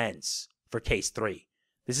it all ends for Case 3.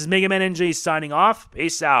 This is MegamanNG signing off.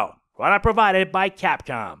 Peace out. Product provided by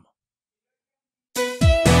Capcom.